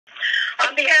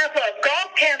On behalf of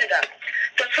Golf Canada,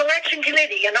 the selection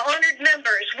committee, and honored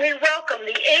members, we welcome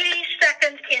the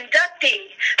 82nd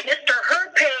inductee, Mr.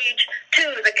 Herb Page,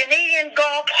 to the Canadian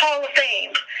Golf Hall of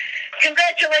Fame.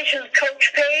 Congratulations,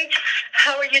 Coach Page.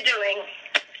 How are you doing?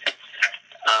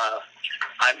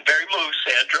 I'm very moved,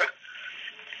 Sandra.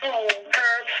 Oh,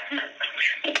 Herb.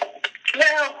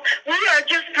 Well, we are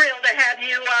just thrilled to have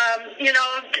you,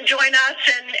 join us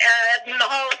in the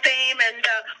Hall of Fame, and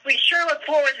we sure look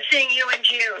forward to seeing you in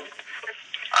June.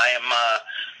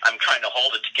 I'm trying to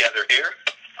hold it together here.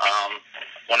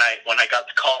 When I got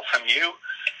the call from you,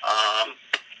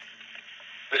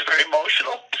 it was very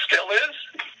emotional. Still is.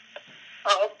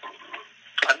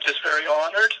 I'm just very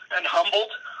honored and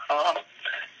humbled.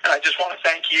 And I just want to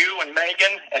thank you and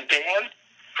Megan and Dan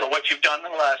for what you've done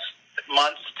in the last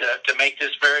months to make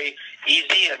this very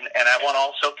easy. And I want to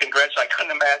also congratulate. I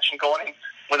couldn't imagine going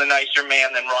with a nicer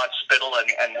man than Rod Spittle,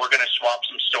 and we're going to swap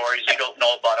some stories. You don't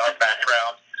know about our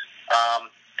background.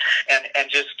 And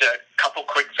just a couple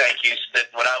quick thank yous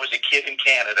that when I was a kid in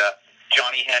Canada,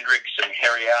 Johnny Hendricks and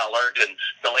Harry Allard and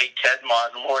the late Ted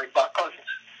Mott and Laurie Buckland.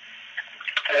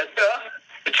 And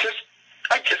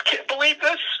I just can't believe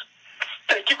this.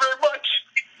 Thank you very much.